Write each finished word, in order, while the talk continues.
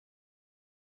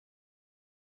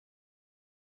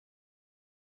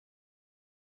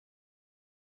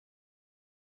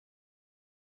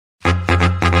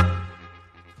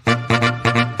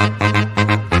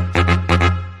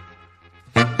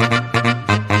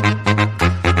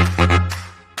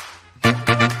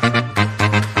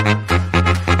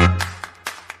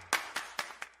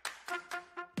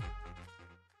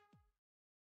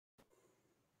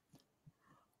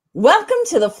Welcome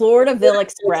to the Floridaville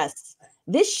Express.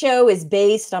 This show is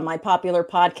based on my popular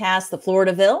podcast, The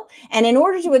Floridaville, and in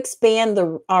order to expand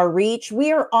our reach,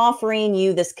 we are offering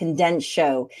you this condensed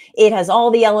show. It has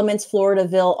all the elements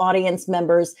Floridaville audience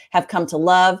members have come to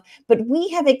love, but we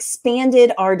have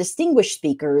expanded our distinguished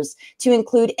speakers to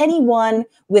include anyone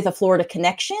with a Florida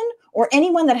connection or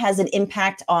anyone that has an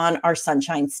impact on our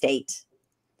Sunshine State.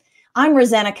 I'm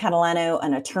Rosanna Catalano,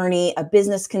 an attorney, a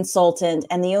business consultant,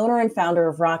 and the owner and founder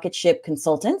of Rocket Ship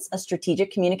Consultants, a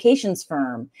strategic communications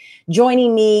firm.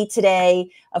 Joining me today,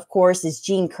 of course, is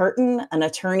Jean Curtin, an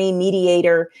attorney,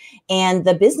 mediator, and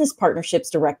the business partnerships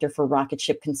director for Rocket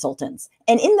Ship Consultants.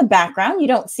 And in the background, you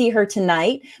don't see her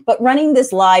tonight, but running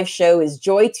this live show is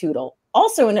Joy Tootle,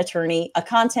 also an attorney, a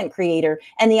content creator,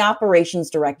 and the operations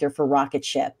director for Rocket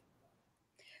Ship.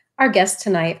 Our guests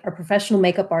tonight are professional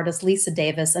makeup artist Lisa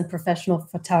Davis and professional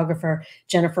photographer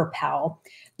Jennifer Powell.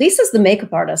 Lisa's the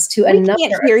makeup artist to another. I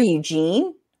can't hear you,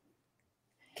 Jean.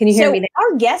 Can you hear me now?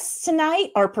 Our guests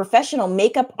tonight are professional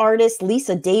makeup artist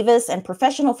Lisa Davis and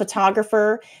professional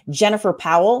photographer Jennifer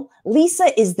Powell.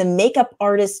 Lisa is the makeup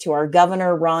artist to our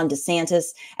Governor Ron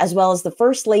DeSantis, as well as the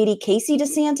First Lady Casey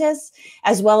DeSantis,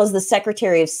 as well as the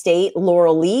Secretary of State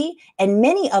Laurel Lee, and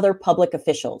many other public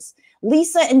officials.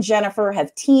 Lisa and Jennifer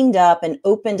have teamed up and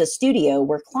opened a studio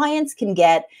where clients can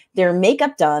get their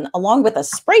makeup done along with a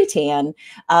spray tan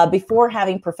before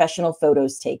having professional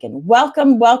photos taken.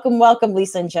 Welcome, welcome, welcome,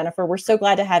 Lisa and Jennifer. We're so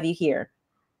glad to have you here.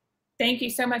 Thank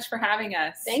you so much for having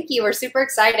us. Thank you. We're super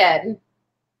excited.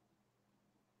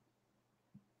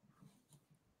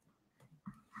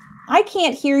 I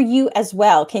can't hear you as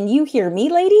well. Can you hear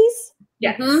me, ladies?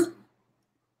 Yes. Mm-hmm.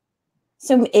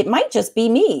 So it might just be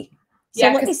me. So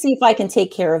let me see if I can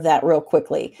take care of that real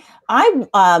quickly. I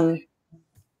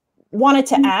wanted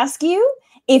to ask you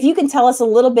if you can tell us a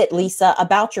little bit, Lisa,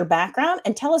 about your background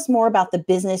and tell us more about the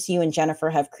business you and Jennifer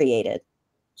have created.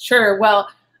 Sure. Well,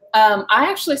 I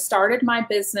actually started my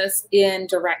business in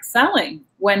direct selling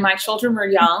when my children were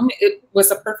young. It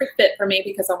was a perfect fit for me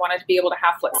because I wanted to be able to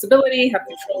have flexibility, have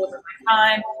control over my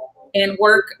time, and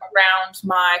work around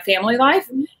my family life.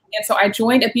 And so I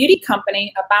joined a beauty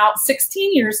company about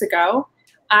 16 years ago.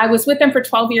 I was with them for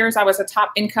 12 years. I was a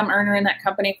top income earner in that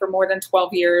company for more than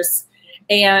 12 years.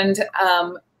 And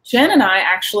Jen and I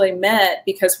actually met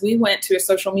because we went to a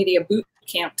social media boot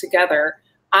camp together.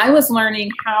 I was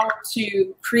learning how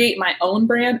to create my own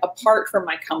brand apart from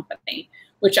my company,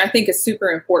 which I think is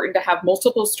super important to have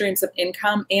multiple streams of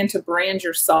income and to brand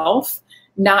yourself,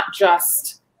 not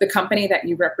just the company that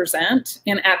you represent.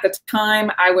 And at the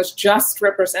time, I was just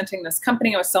representing this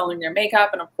company. I was selling their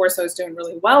makeup, and of course, I was doing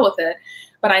really well with it.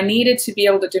 But I needed to be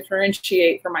able to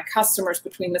differentiate for my customers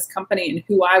between this company and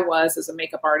who I was as a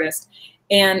makeup artist.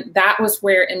 And that was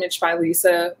where Image by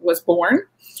Lisa was born.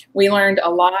 We learned a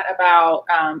lot about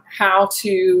how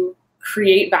to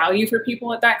create value for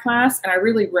people at that class, and I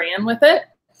really ran with it.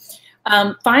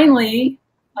 Finally,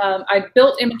 I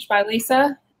built Image by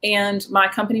Lisa, and my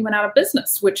company went out of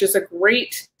business, which is a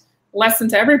great lesson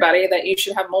to everybody that you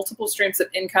should have multiple streams of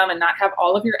income and not have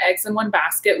all of your eggs in one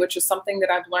basket, which is something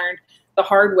that I've learned the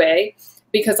hard way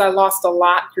because I lost a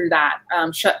lot through that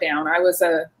shutdown. I was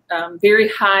a very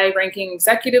high-ranking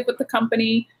executive with the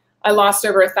company. I lost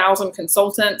over 1,000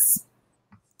 consultants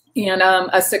and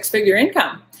a six-figure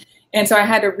income. And so I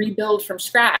had to rebuild from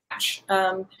scratch.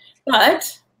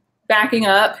 But backing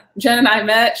up, Jen and I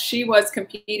met. She was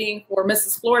competing for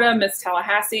Mrs. Florida, Miss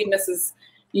Tallahassee, Mrs.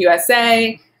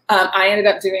 USA. I ended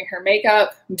up doing her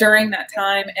makeup during that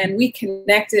time, and we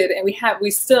connected, and we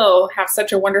still have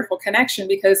such a wonderful connection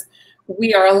because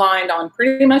we are aligned on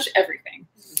pretty much everything.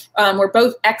 We're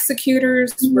both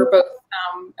executors. We're both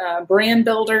brand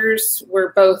builders.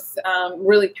 We're both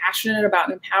really passionate about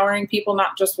empowering people,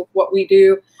 not just with what we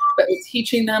do, but with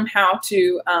teaching them how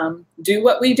to do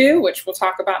what we do, which we'll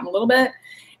talk about in a little bit.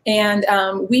 And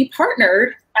we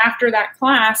partnered after that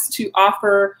class to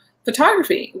offer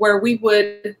photography, where we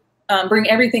would bring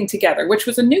everything together, which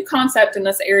was a new concept in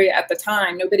this area at the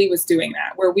time. Nobody was doing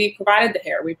that, where we provided the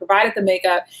hair, we provided the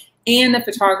makeup, and the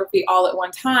photography all at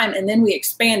one time, and then we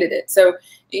expanded it. So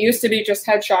it used to be just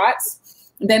headshots.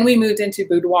 Then we moved into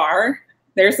boudoir.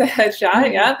 There's a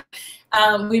headshot, yep.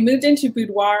 We moved into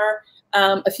boudoir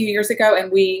a few years ago,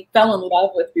 and we fell in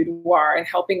love with boudoir and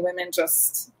helping women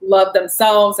just love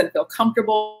themselves and feel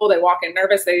comfortable. They walk in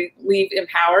nervous, they leave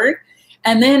empowered.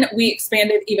 And then we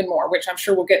expanded even more, which I'm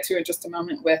sure we'll get to in just a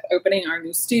moment, with opening our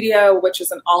new studio, which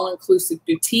is an all-inclusive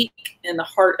boutique in the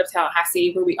heart of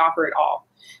Tallahassee where we offer it all.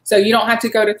 So you don't have to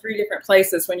go to 3 different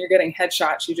places when you're getting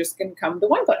headshots. You just can come to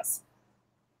one place.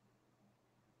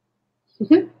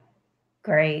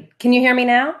 Great. Can you hear me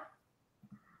now?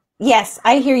 Yes,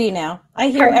 I hear you now. I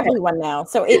hear Perfect. everyone now.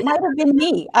 So it might have been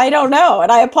me. I don't know.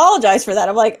 And I apologize for that.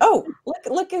 I'm like, oh,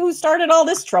 look who started all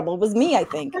this trouble. It was me, I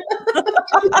think.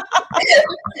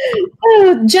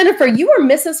 Oh, Jennifer, you were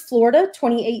Mrs. Florida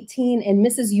 2018 and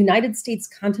Mrs. United States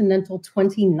Continental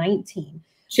 2019.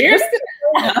 Cheers.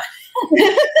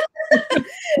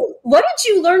 What did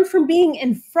you learn from being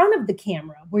in front of the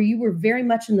camera where you were very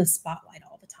much in the spotlight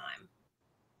all the time?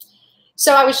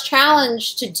 So I was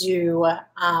challenged to do a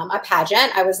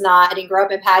pageant. I didn't grow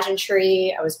up in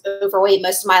pageantry. I was overweight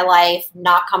most of my life,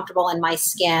 not comfortable in my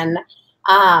skin.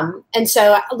 And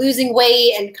so losing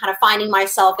weight and kind of finding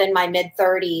myself in my mid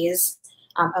 30s,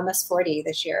 almost 40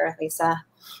 this year, Lisa.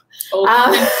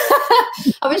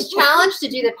 I was challenged to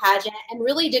do the pageant and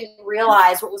really didn't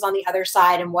realize what was on the other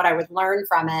side and what I would learn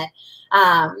from it.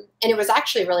 And it was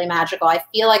actually really magical. I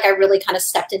feel like I really kind of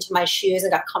stepped into my shoes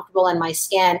and got comfortable in my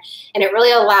skin. And it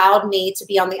really allowed me to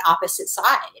be on the opposite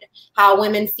side, how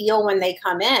women feel when they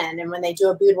come in and when they do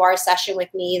a boudoir session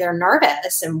with me, they're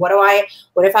nervous. And what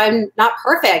if I'm not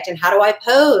perfect? And how do I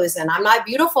pose? And I'm not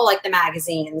beautiful like the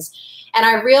magazines. And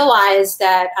I realized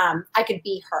that I could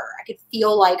be her. I could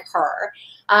feel like her.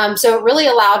 So it really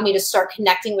allowed me to start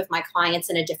connecting with my clients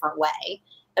in a different way.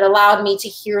 It allowed me to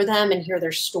hear them and hear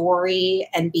their story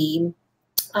and be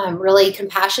really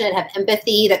compassionate, have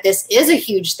empathy, that this is a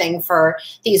huge thing for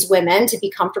these women to be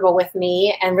comfortable with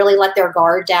me and really let their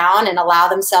guard down and allow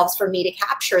themselves for me to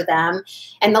capture them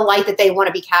and the light that they want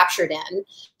to be captured in.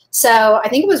 So I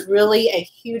think it was really a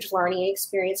huge learning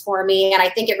experience for me. And I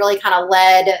think it really kind of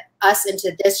led us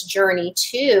into this journey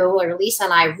too, or Lisa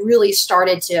and I really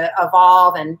started to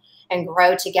evolve and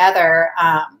grow together.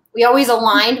 We always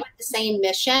aligned with the same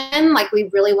mission, like we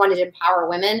really wanted to empower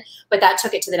women, but that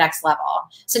took it to the next level.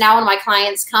 So now when my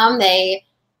clients come,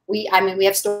 we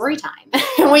have story time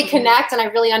and we connect, and I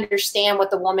really understand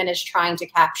what the woman is trying to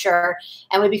capture,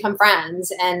 and we become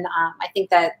friends. And I think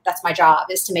that that's my job,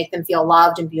 is to make them feel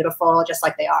loved and beautiful just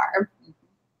like they are.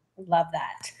 Love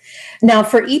that. Now,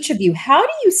 for each of you, how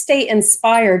do you stay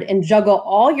inspired and juggle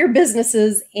all your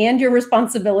businesses and your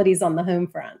responsibilities on the home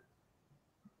front?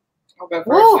 I'll go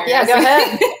first. Yeah, go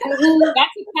ahead.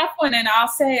 That's a tough one. And I'll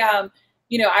say, I'm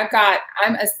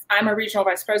a regional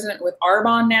vice president with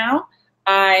Arbonne now.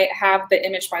 I have the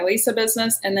Image by Lisa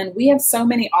business, and then we have so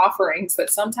many offerings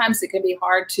that sometimes it can be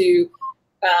hard to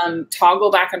toggle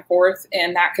back and forth.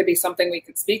 And that could be something we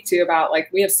could speak to about, like,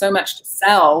 we have so much to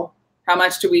sell. How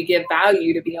much do we give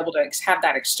value to be able to have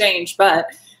that exchange? But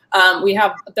we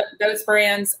have those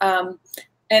brands.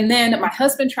 And then my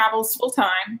husband travels full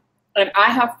time, and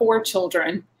I have 4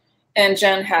 children, and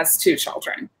Jen has 2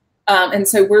 children. And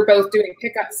so we're both doing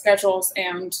pickup schedules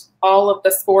and all of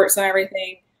the sports and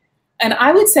everything. And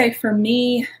I would say for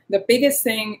me, the biggest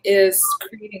thing is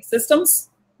creating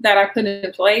systems that I put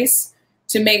in place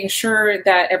to make sure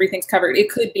that everything's covered.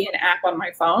 It could be an app on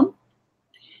my phone.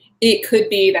 It could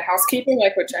be the housekeeper,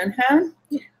 like what Jen had.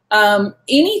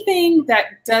 Anything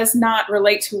that does not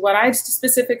relate to what I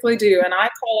specifically do, and I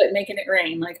call it making it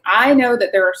rain. Like, I know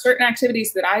that there are certain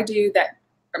activities that I do that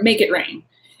make it rain.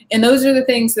 And those are the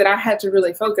things that I had to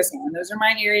really focus on. Those are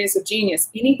my areas of genius.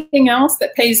 Anything else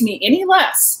that pays me any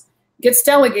less gets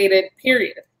delegated,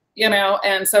 period.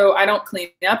 And so I don't clean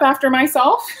up after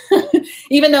myself,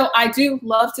 even though I do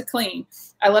love to clean.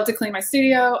 I love to clean my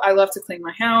studio. I love to clean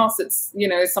my house. It's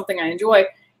something I enjoy.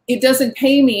 It doesn't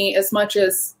pay me as much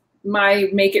as my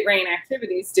make it rain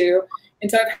activities do.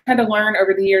 And so I've had to learn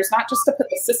over the years, not just to put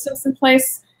the systems in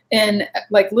place in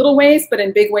like little ways, but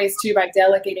in big ways too, by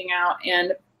delegating out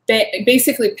and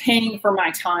basically paying for my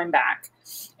time back.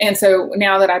 And so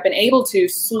now that I've been able to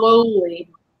slowly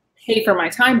pay for my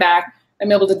time back,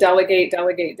 I'm able to delegate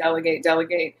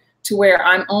to where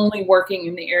I'm only working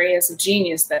in the areas of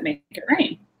genius that make it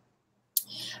rain.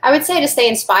 I would say to stay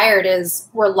inspired is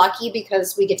we're lucky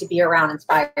because we get to be around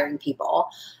inspiring people.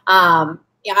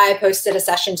 I posted a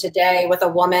session today with a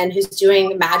woman who's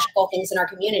doing magical things in our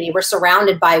community. We're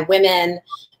surrounded by women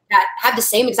that have the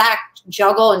same exact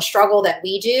juggle and struggle that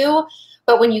we do.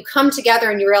 But when you come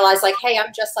together and you realize, like, hey,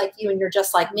 I'm just like you and you're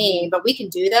just like me, but we can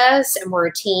do this and we're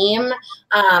a team,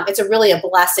 it's really a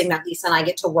blessing that Lisa and I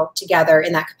get to work together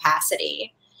in that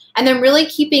capacity. And then really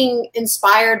keeping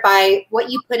inspired by what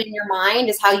you put in your mind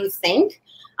is how you think.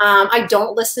 I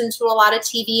don't listen to a lot of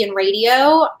TV and radio.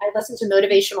 I listen to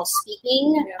motivational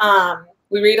speaking.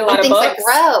 We read a lot of things books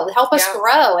that help us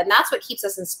grow. And that's what keeps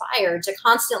us inspired, to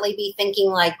constantly be thinking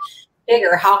like,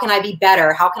 bigger. How can I be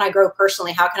better? How can I grow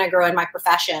personally? How can I grow in my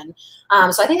profession?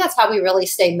 So I think that's how we really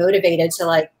stay motivated to,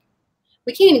 like,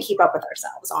 we can't even keep up with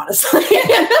ourselves, honestly.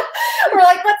 We're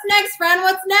like, what's next, friend?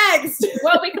 What's next?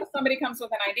 Well, because somebody comes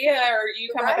with an idea or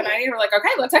you come with an idea, we're like, okay,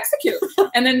 let's execute.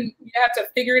 And then you have to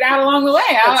figure it out along the way.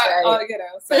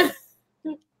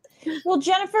 Well,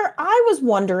 Jennifer, I was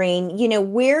wondering,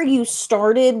 where you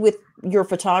started with your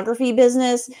photography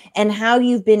business and how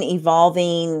you've been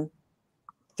evolving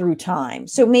through time.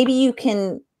 So maybe you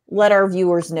can let our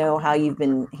viewers know how you've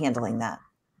been handling that.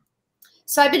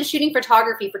 So I've been shooting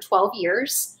photography for 12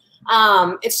 years.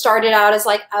 It started out as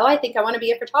like, oh, I think I want to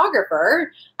be a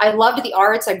photographer. I loved the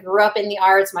arts. I grew up in the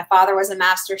arts. My father was a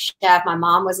master chef. My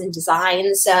mom was in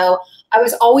design. So I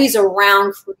was always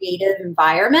around creative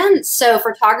environments. So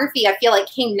photography, I feel like,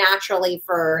 came naturally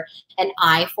for an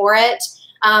eye for it.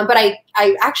 But I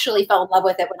actually fell in love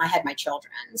with it when I had my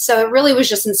children. So it really was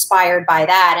just inspired by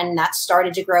that. And that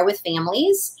started to grow with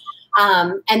families.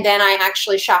 And then I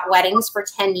actually shot weddings for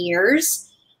 10 years.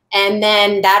 And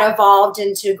then that evolved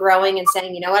into growing and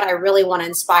saying, you know what, I really want to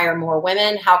inspire more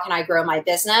women. How can I grow my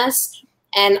business?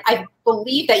 And I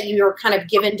believe that you're kind of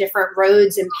given different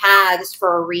roads and paths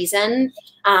for a reason.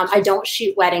 I don't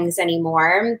shoot weddings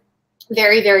anymore.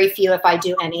 Very, very few, if I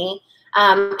do any.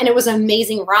 And it was an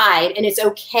amazing ride. And it's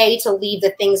okay to leave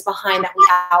the things behind that we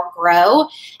outgrow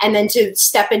and then to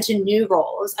step into new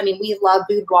roles. I mean, we love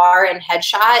boudoir and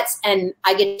headshots, and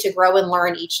I get to grow and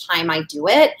learn each time I do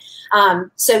it.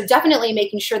 So definitely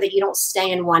making sure that you don't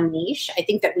stay in one niche. I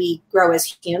think that we grow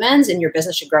as humans, and your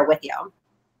business should grow with you.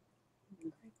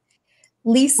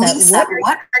 Lisa, what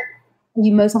are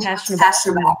you most passionate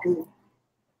about?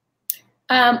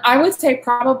 I would say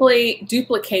probably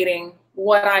duplicating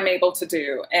what I'm able to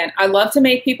do. And I love to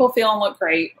make people feel and look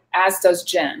great, as does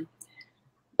Jen.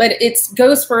 But it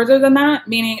goes further than that,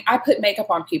 meaning I put makeup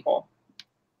on people.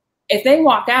 If they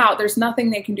walk out, there's nothing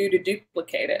they can do to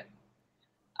duplicate it.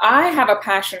 I have a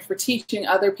passion for teaching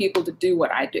other people to do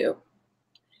what I do.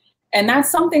 And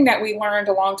that's something that we learned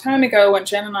a long time ago when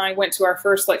Jen and I went to our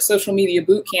first social media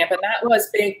boot camp. And that was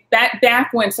big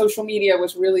back when social media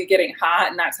was really getting hot,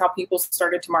 and that's how people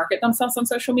started to market themselves on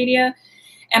social media.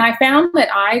 And I found that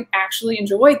I actually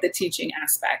enjoyed the teaching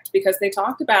aspect because they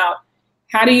talked about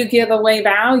how do you give away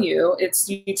value? It's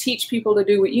you teach people to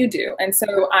do what you do. And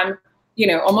so I'm,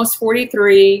 almost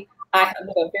 43. I have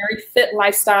a very fit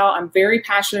lifestyle. I'm very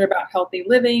passionate about healthy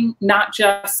living, not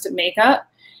just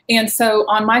makeup. And so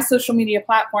on my social media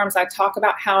platforms, I talk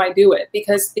about how I do it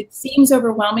because it seems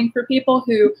overwhelming for people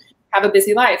who have a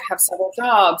busy life, have several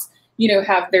jobs,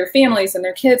 have their families and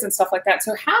their kids and stuff like that.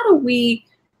 So how do we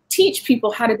teach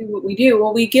people how to do what we do?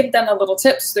 Well, we give them the little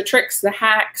tips, the tricks, the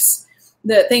hacks,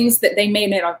 the things that they may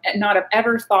not have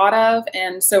ever thought of.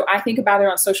 And so I think about it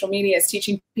on social media as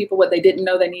teaching people what they didn't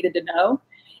know they needed to know.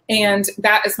 And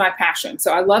that is my passion.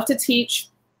 So I love to teach,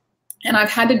 and I've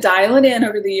had to dial it in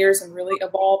over the years and really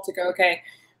evolve to go, okay,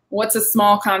 what's a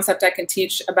small concept I can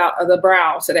teach about the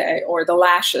brow today, or the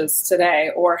lashes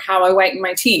today, or how I whiten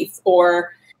my teeth,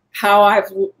 or how I've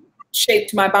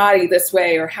shaped my body this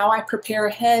way, or how I prepare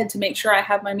ahead to make sure I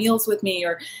have my meals with me,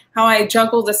 or how I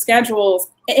juggle the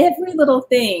schedules. Every little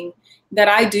thing that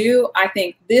I do, I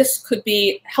think this could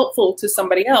be helpful to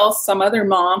somebody else, some other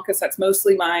mom, because that's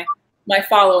mostly my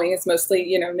following is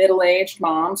mostly, middle-aged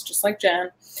moms, just like Jen,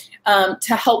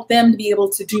 to help them to be able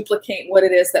to duplicate what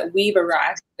it is that we've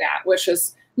arrived at, which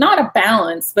is not a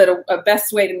balance, but a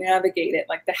best way to navigate it,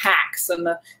 like the hacks and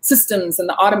the systems and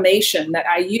the automation that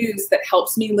I use that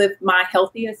helps me live my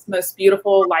healthiest, most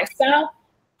beautiful lifestyle.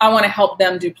 I want to help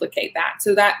them duplicate that.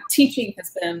 So that teaching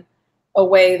has been a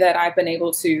way that I've been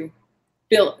able to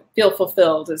feel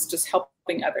fulfilled, is just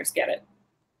helping others get it.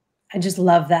 I just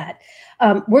love that.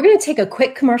 We're going to take a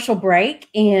quick commercial break.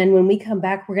 And when we come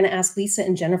back, we're going to ask Lisa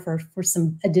and Jennifer for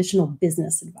some additional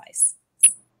business advice.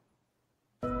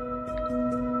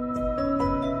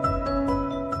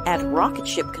 At Rocket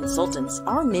Ship Consultants,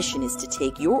 our mission is to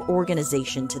take your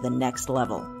organization to the next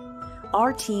level.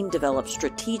 Our team develops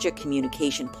strategic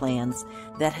communication plans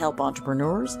that help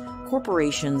entrepreneurs,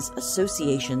 corporations,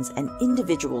 associations, and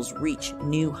individuals reach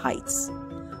new heights.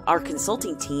 Our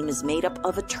consulting team is made up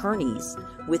of attorneys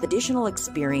with additional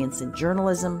experience in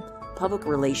journalism, public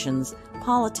relations,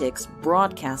 politics,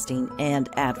 broadcasting, and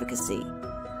advocacy.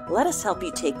 Let us help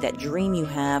you take that dream you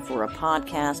have for a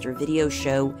podcast or video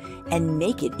show and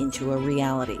make it into a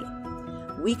reality.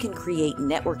 We can create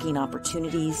networking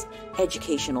opportunities,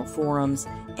 educational forums,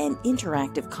 and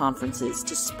interactive conferences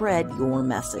to spread your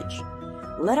message.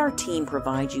 Let our team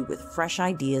provide you with fresh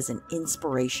ideas and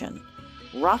inspiration.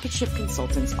 Rocket Ship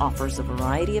Consultants offers a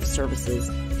variety of services,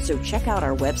 so check out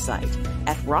our website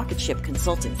at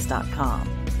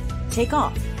rocketshipconsultants.com. Take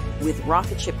off with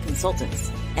Rocket Ship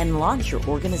Consultants and launch your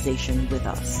organization with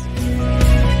us.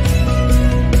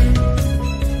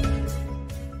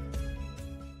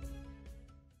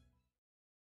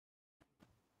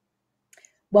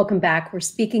 Welcome back. We're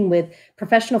speaking with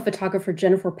professional photographer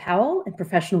Jennifer Powell and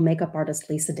professional makeup artist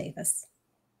Lisa Davis.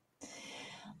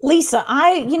 Lisa,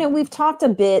 we've talked a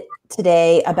bit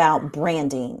today about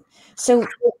branding. So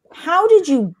how did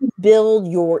you build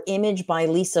your Image by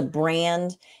Lisa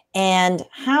brand, and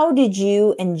how did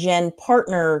you and Jen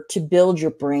partner to build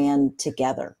your brand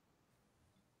together?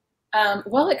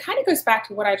 Well, it kind of goes back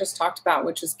to what I just talked about,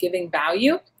 which is giving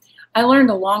value. I learned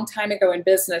a long time ago in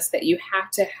business that you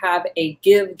have to have a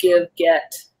give,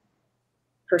 get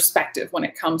perspective when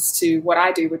it comes to what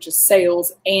I do, which is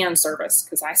sales and service,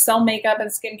 because I sell makeup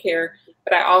and skincare,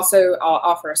 but I also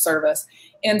offer a service.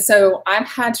 And so I've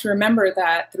had to remember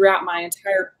that throughout my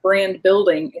entire brand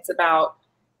building, it's about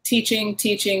teaching,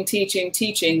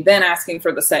 then asking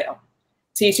for the sale.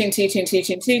 Teaching,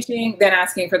 then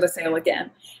asking for the sale again.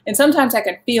 And sometimes I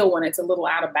can feel when it's a little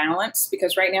out of balance,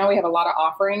 because right now we have a lot of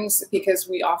offerings because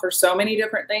we offer so many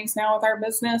different things now with our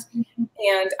business.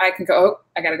 And I can go, oh,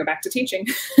 I got to go back to teaching.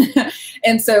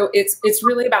 And so it's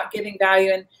really about giving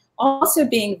value and also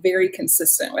being very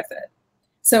consistent with it.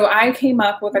 So I came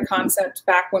up with a concept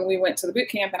back when we went to the boot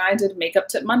camp, and I did Makeup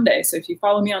Tip Monday. So if you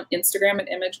follow me on Instagram at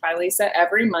Image by Lisa,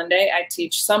 every Monday I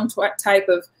teach some type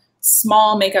of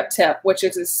small makeup tip, which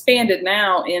is expanded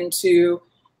now into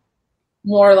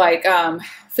more like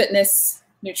fitness,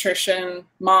 nutrition,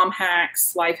 mom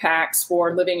hacks, life hacks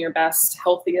for living your best,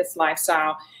 healthiest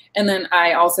lifestyle. And then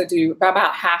I also do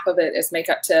about half of it is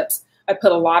makeup tips. I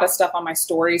put a lot of stuff on my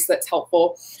stories that's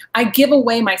helpful. I give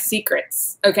away my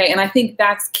secrets, okay? And I think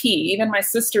that's key. Even my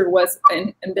sister was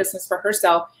in business for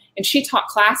herself, and she taught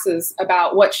classes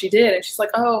about what she did. And she's like,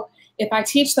 oh, if I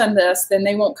teach them this, then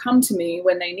they won't come to me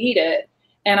when they need it.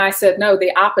 And I said, no,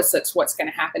 the opposite's what's going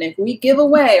to happen. If we give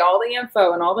away all the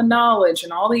info and all the knowledge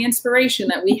and all the inspiration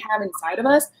that we have inside of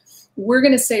us, we're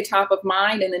going to stay top of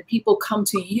mind, and then people come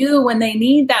to you when they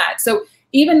need that. So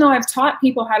even though I've taught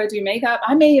people how to do makeup,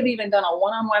 I may have even done a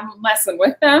one-on-one lesson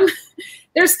with them.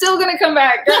 They're still going to come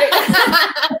back, right?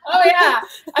 Oh yeah.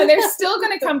 And they're still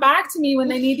going to come back to me when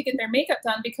they need to get their makeup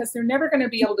done, because they're never going to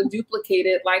be able to duplicate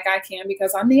it like I can,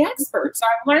 because I'm the expert. So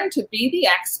I've learned to be the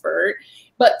expert,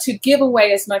 but to give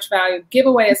away as much value, give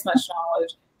away as much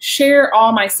knowledge, share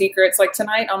all my secrets. Like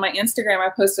tonight on my Instagram,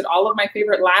 I posted all of my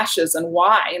favorite lashes and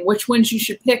why, and which ones you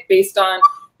should pick based on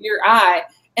your eye.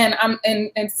 And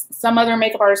some other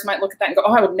makeup artists might look at that and go,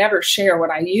 oh, I would never share what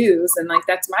I use. And like,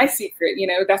 that's my secret,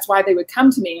 that's why they would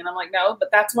come to me. And I'm like, no, but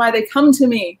that's why they come to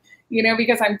me,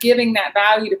 because I'm giving that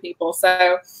value to people.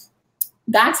 So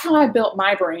that's how I built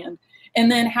my brand.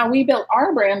 And then how we built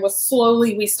our brand was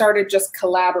slowly, we started just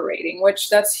collaborating, which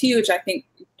that's huge. I think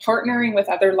partnering with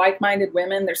other like-minded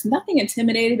women, there's nothing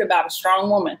intimidating about a strong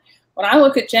woman. When I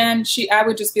look at Jen, I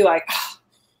would just be like, oh,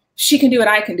 she can do it,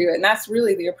 I can do it. And that's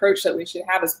really the approach that we should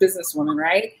have as businesswomen,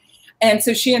 right? And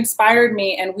so she inspired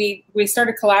me, and we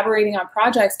started collaborating on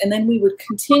projects, and then we would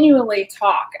continually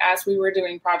talk as we were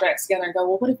doing projects together and go,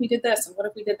 well, what if we did this? And what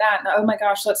if we did that? And oh my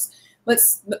gosh,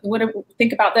 let's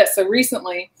think about this. So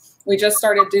recently we just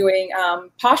started doing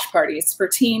posh parties for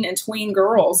teen and tween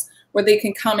girls, where they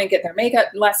can come and get their makeup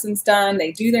lessons done.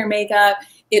 They do their makeup.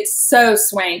 It's so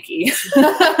swanky.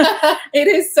 It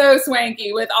is so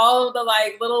swanky with all of the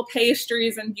like little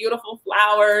pastries and beautiful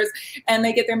flowers, and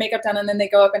they get their makeup done, and then they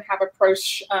go up and have a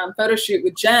photo shoot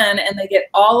with Jen, and they get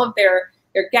all of their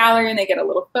gallery, and they get a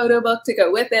little photo book to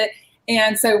go with it.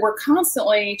 And so we're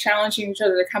constantly challenging each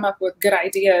other to come up with good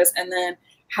ideas, and then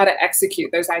how to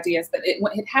execute those ideas. But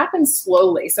it happens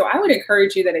slowly. So I would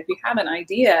encourage you that if you have an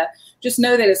idea, just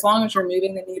know that as long as you're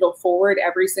moving the needle forward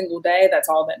every single day, that's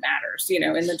all that matters,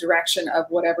 in the direction of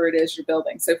whatever it is you're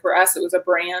building. So for us, it was a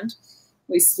brand.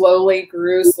 We slowly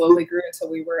grew until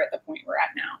we were at the point we're at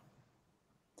now.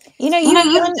 You've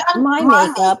done my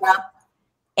makeup,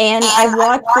 and I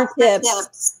watched your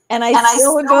tips, and I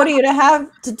still would go to you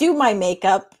to do my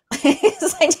makeup.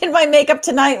 Because I did my makeup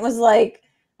tonight and was like,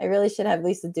 I really should have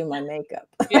Lisa do my makeup.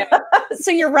 Yeah.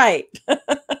 So you're right.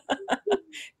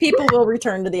 People will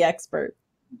return to the expert.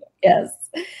 Yes.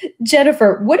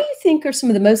 Jennifer, what do you think are some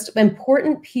of the most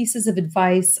important pieces of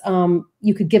advice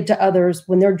you could give to others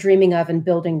when they're dreaming of and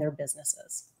building their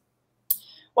businesses?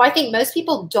 Well, I think most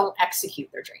people don't execute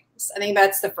their dreams. I think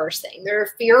that's the first thing.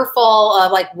 They're fearful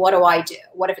of like, what do I do?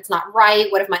 What if it's not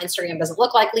right? What if my Instagram doesn't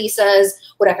look like Lisa's?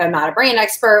 What if I'm not a brand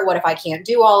expert? What if I can't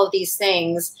do all of these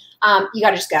things? You got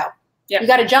to just go. Yep. You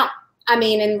got to jump. I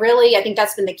mean, and really, I think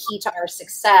that's been the key to our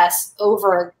success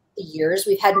over the the years.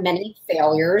 We've had many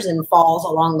failures and falls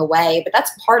along the way, but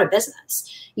that's part of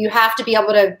business. You have to be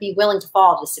able to be willing to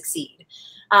fall to succeed.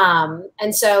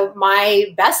 And so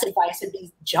my best advice would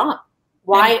be jump.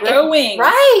 Why? Growing.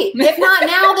 Right. If not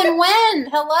now, then when?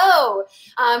 Hello.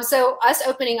 So us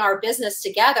opening our business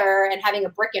together and having a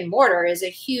brick and mortar is a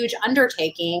huge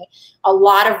undertaking, a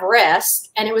lot of risk.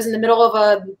 And it was in the middle of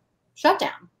a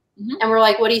shutdown. And we're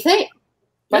like, what do you think?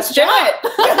 Let's do it.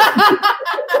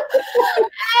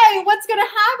 Hey, what's going to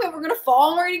happen? We're going to fall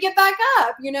and we're going to get back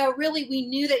up. You know, really, we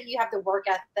knew that you have the work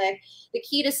ethic. The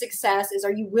key to success is,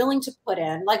 are you willing to put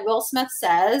in, like Will Smith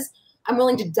says, I'm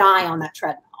willing to die on that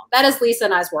treadmill. That is Lisa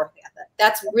and I's work ethic.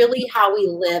 That's really how we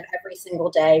live every single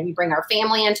day. We bring our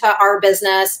family into our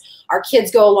business. Our kids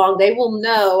go along. They will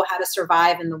know how to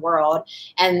survive in the world.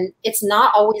 And it's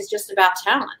not always just about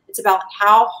talent. It's about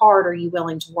how hard are you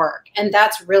willing to work. And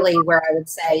that's really where I would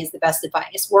say is the best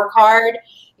advice. Work hard.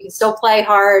 You can still play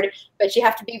hard, but you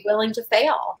have to be willing to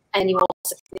fail and you will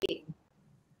succeed.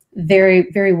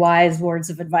 Very, very wise words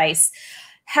of advice.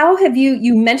 How have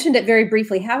you mentioned it very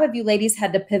briefly, how have you ladies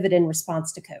had to pivot in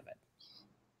response to COVID?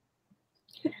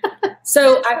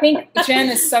 So I think Jen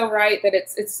is so right that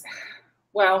it's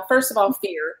well, first of all,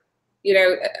 fear. You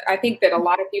know, I think that a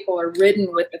lot of people are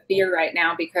ridden with the fear right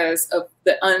now because of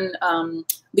the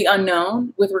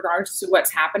unknown with regards to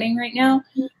what's happening right now.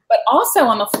 But also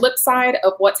on the flip side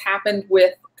of what's happened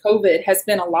with COVID has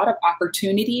been a lot of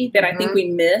opportunity that I think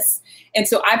we miss. And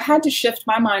so I've had to shift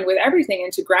my mind with everything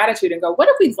into gratitude and go, what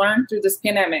have we learned through this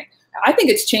pandemic? I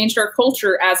think it's changed our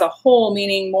culture as a whole,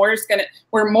 meaning more of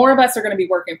us are going to be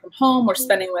working from home. We're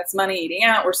spending less money eating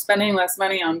out. We're spending less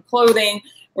money on clothing.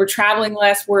 We're traveling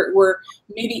less. We're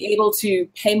maybe able to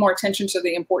pay more attention to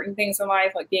the important things in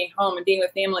life, like being home and being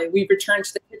with family. We've returned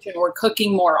to the kitchen. We're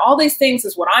cooking more. All these things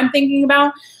is what I'm thinking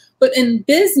about. But in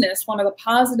business, one of the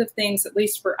positive things, at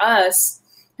least for us,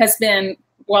 has been,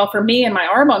 well, for me and my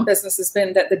Arbonne business has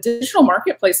been that the digital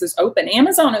marketplace is open.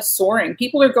 Amazon is soaring.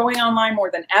 People are going online more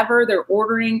than ever. They're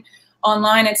ordering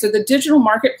online. And so the digital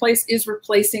marketplace is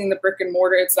replacing the brick and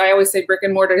mortar. I always say brick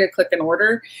and mortar to click and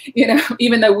order, you know,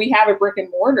 even though we have a brick and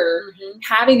mortar,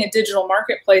 having a digital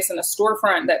marketplace and a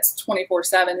storefront that's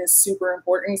 24/7 is super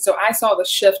important. So I saw the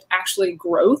shift actually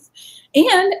growth,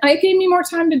 and it gave me more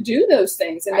time to do those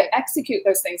things and to execute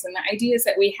those things. And the ideas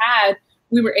that we had,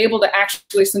 we were able to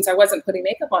actually, since I wasn't putting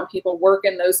makeup on people, work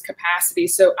in those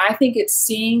capacities. So I think it's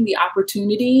seeing the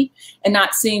opportunity and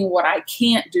not seeing what I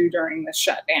can't do during the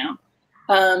shutdown.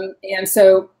 And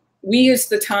so we used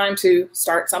the time to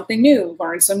start something new,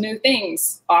 learn some new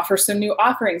things, offer some new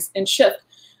offerings, and shift.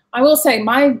 I will say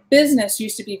my business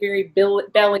used to be very belly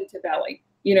to belly.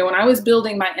 You know, when I was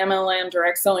building my MLM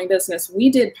direct selling business, we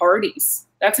did parties.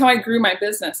 That's how I grew my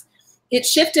business. It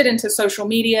shifted into social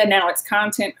media. Now it's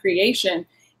content creation.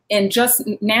 And just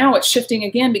now it's shifting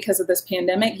again because of this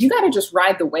pandemic. You got to just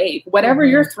ride the wave. Whatever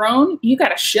you're thrown, you got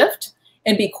to shift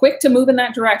and be quick to move in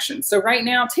that direction. So right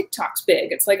now, TikTok's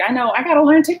big. It's like, I know I got to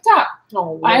learn TikTok.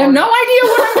 I have no idea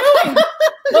what I'm doing.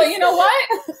 Well, you know what?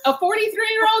 A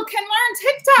 43-year-old can learn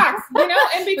TikTok, you know,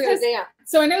 and because,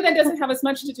 so I know that doesn't have as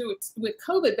much to do with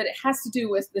COVID, but it has to do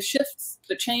with the shifts,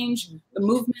 the change, the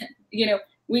movement. You know,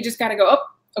 we just got to go, oh,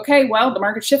 okay, well, the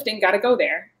market's shifting, got to go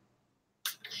there.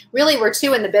 Really, we're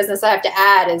two in the business. I have to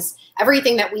add is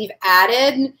everything that we've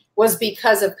added was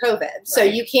because of COVID. Right. So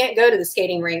you can't go to the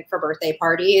skating rink for birthday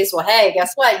parties. Well, hey,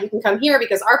 guess what? You can come here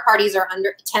because our parties are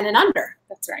under 10 and under.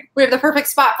 That's right. We have the perfect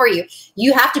spot for you.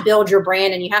 You have to build your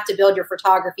brand and you have to build your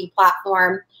photography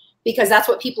platform because that's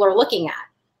what people are looking at.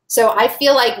 So I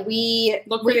feel like we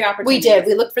looked for the opportunity. We did.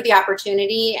 We looked for the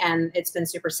opportunity and it's been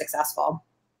super successful.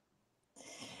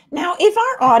 Now, if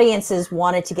our audiences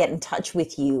wanted to get in touch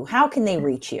with you, how can they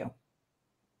reach you?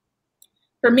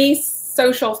 For me,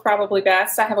 social is probably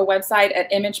best. I have a website at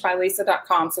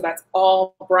imagebylisa.com. So that's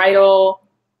all bridal,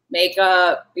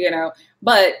 makeup, you know.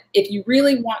 But if you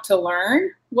really want to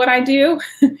learn what I do,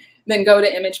 then go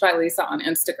to Image by Lisa on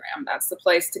Instagram. That's the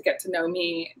place to get to know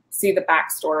me, see the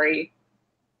backstory.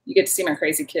 You get to see my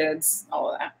crazy kids,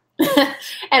 all of that.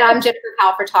 And I'm Jennifer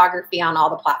Powell Photography on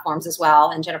all the platforms as well,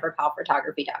 and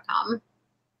jenniferpowellphotography.com.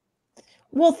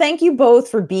 Well, thank you both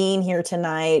for being here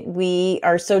tonight. We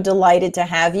are so delighted to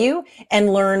have you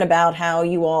and learn about how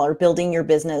you all are building your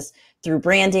business through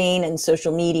branding and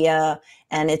social media,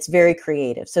 and it's very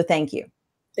creative. So thank you.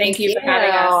 Thank you for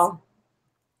having us.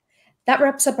 That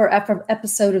wraps up our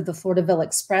episode of the Floridaville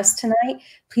Express tonight.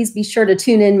 Please be sure to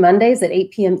tune in Mondays at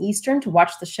 8 p.m. Eastern to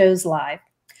watch the shows live.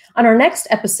 On our next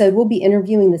episode, we'll be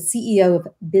interviewing the CEO of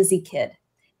Busy Kid.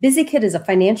 Busy Kid is a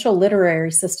financial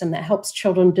literary system that helps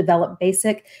children develop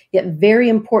basic yet very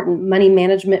important money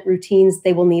management routines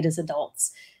they will need as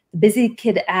adults. The Busy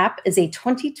Kid app is a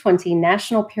 2020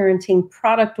 National Parenting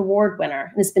Product Award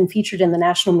winner and has been featured in the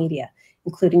national media,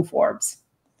 including Forbes.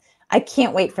 I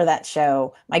can't wait for that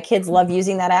show. My kids love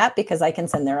using that app because I can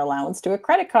send their allowance to a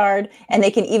credit card and they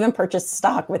can even purchase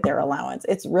stock with their allowance.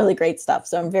 It's really great stuff.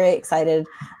 So I'm very excited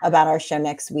about our show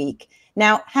next week.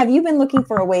 Now, have you been looking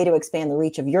for a way to expand the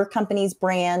reach of your company's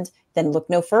brand? Then look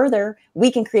no further.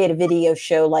 We can create a video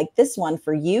show like this one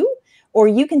for you, or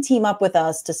you can team up with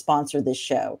us to sponsor this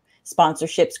show.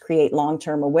 Sponsorships create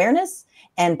long-term awareness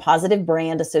and positive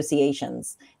brand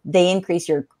associations. They increase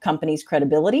your company's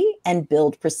credibility and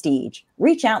build prestige.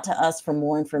 Reach out to us for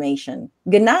more information.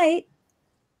 Good night.